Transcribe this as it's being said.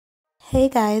Hey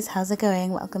guys, how's it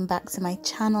going? Welcome back to my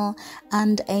channel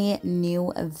and a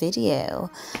new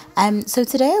video. So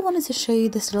today I wanted to show you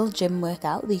this little gym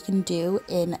workout that you can do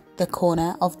in the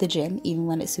corner of the gym even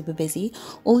when it's super busy.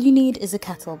 All you need is a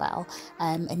kettlebell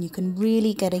and you can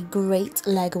really get a great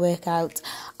leg workout.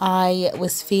 I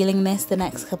was feeling this the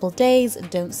next couple of days.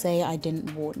 Don't say I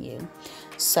didn't warn you.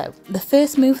 So the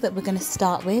first move that we're going to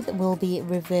start with will be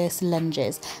reverse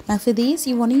lunges. Now for these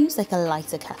you want to use like a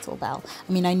lighter kettlebell.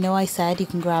 I mean, I know I said you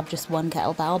can grab just one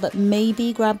kettlebell, but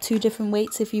maybe grab two different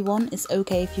weights if you want. It's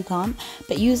okay if you can't,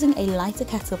 but using a lighter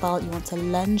kettlebell you want to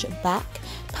lunge back,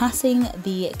 passing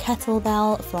the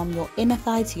kettlebell from your inner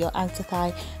thigh to your outer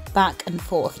thigh, back and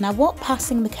forth. Now what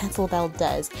passing the kettlebell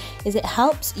does is it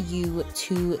helps you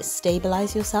to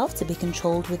stabilize yourself, to be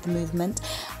controlled with the movement,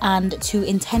 and to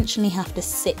intentionally have to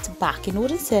sit back. In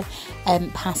order to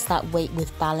pass that weight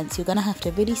with balance, you're going to have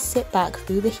to really sit back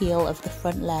through the heel of the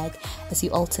front leg as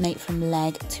you alternate from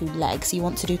leg to leg. So you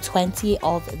want to do 20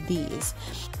 of these.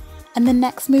 And the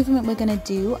next movement we're going to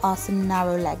do are some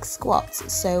narrow leg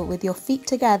squats. So with your feet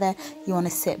together, you want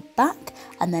to sit back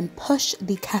and then push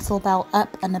the kettlebell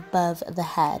up and above the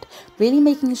head, really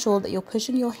making sure that you're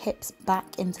pushing your hips back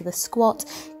into the squat,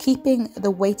 keeping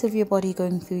the weight of your body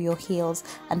going through your heels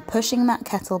and pushing that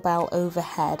kettlebell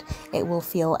overhead. It will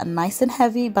feel nice and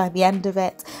heavy by the end of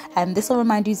it, and this will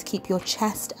remind you to keep your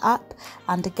chest up,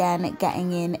 and again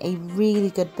getting in a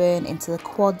really good burn into the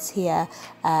quads here,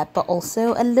 but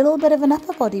also a little bit of an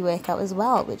upper body workout as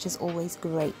well, which is always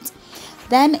great.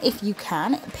 Then if you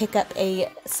can, pick up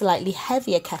a slightly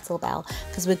heavier kettlebell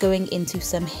because we're going into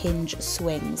some hinge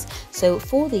swings. So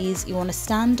for these you want to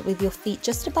stand with your feet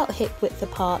just about hip width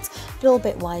apart, a little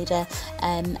bit wider,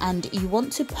 and you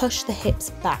want to push the hips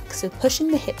back. So pushing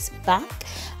the hips back,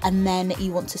 and then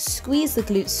you want to squeeze the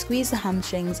glutes, squeeze the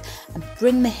hamstrings, and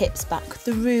bring the hips back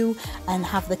through and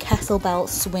have the kettlebell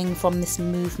swing from this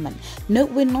movement.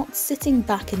 Note we're not sitting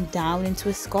back and down into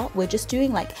a squat, we're just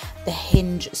doing like the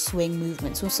hinge swing movement.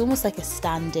 So it's almost like a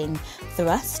standing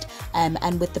thrust,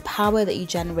 and with the power that you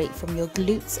generate from your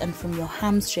glutes and from your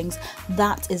hamstrings,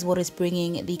 that is what is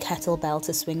bringing the kettlebell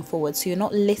to swing forward. So you're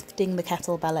not lifting the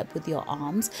kettlebell up with your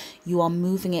arms, you are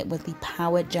moving it with the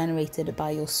power generated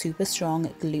by your super strong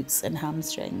glutes and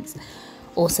hamstrings.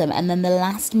 Awesome. And then the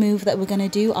last move that we're going to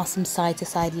do are some side to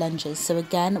side lunges. So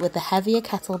again, with the heavier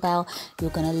kettlebell, you're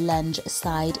going to lunge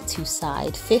side to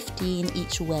side, 15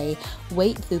 each way.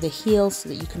 Weight through the heels so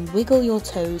that you can wiggle your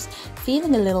toes,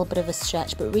 feeling a little bit of a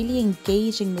stretch, but really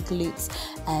engaging the glutes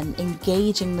and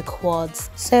engaging the quads.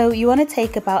 So you want to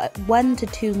take about 1 to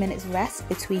 2 minutes rest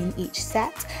between each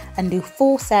set and do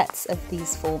 4 sets of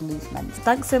these 4 movements.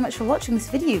 Thanks so much for watching this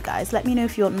video, guys. Let me know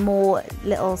if you want more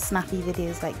little snappy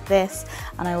videos like this,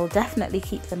 and I will definitely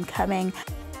keep them coming.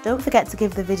 Don't forget to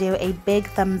give the video a big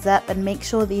thumbs up and make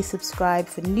sure that you subscribe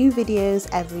for new videos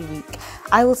every week.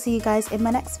 I will see you guys in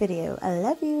my next video. I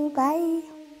love you.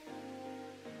 Bye.